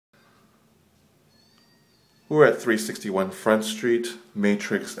We're at 361 Front Street,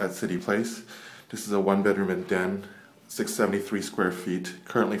 Matrix at City Place. This is a one-bedroom and den, 673 square feet,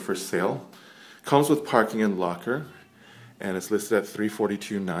 currently for sale. Comes with parking and locker, and it's listed at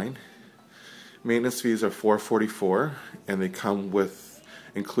 $342,900. Maintenance fees are $444, and they come with,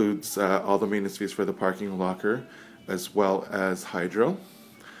 includes all the maintenance fees for the parking and locker, as well as hydro.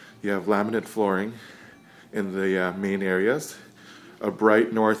 You have laminate flooring in the main areas, a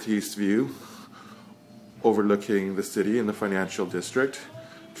bright northeast view overlooking the city in the financial district.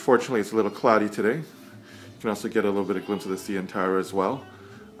 Fortunately, it's a little cloudy today. You can also get a little bit of glimpse of the CN Tower as well.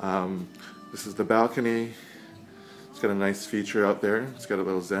 This is the balcony. It's got a nice feature out there. It's got a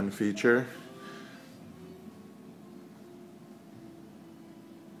little Zen feature.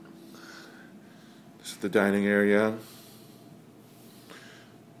 This is the dining area.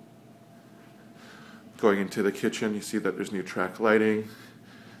 Going into the kitchen, you see that there's new track lighting.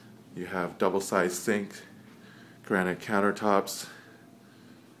 You have double-sized sink, granite countertops,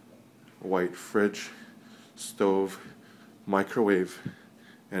 white fridge, stove, microwave,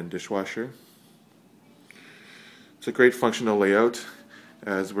 and dishwasher. It's a great functional layout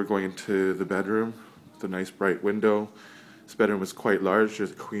as we're going into the bedroom with a nice bright window. This bedroom is quite large.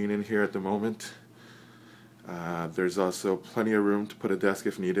 There's a queen in here at the moment. There's also plenty of room to put a desk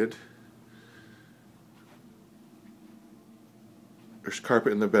if needed. There's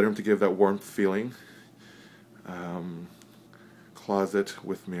carpet in the bedroom to give that warmth feeling. Closet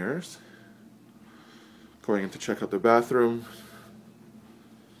with mirrors. Going in to check out the bathroom.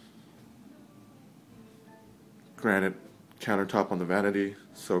 Granite countertop on the vanity,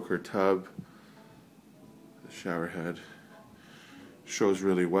 soaker tub, the shower head. Shows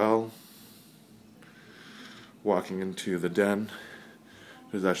really well. Walking into the den.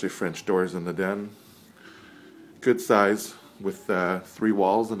 There's actually French doors in the den. Good size. With 3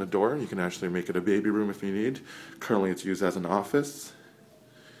 walls and a door. You can actually make it a baby room if you need. Currently it's used as an office.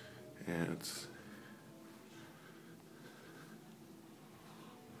 And it's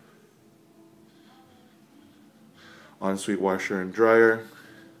ensuite washer and dryer.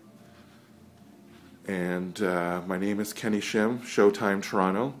 And my name is Kenny Shim,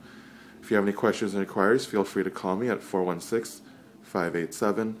 Showtimetoronto. If you have any questions and inquiries, feel free to call me at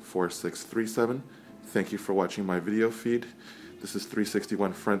 416-587-4637. Thank you for watching my video feed. This is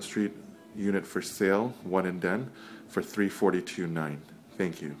 361 Front Street, unit for sale, one in den, for $342,900.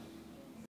 Thank you.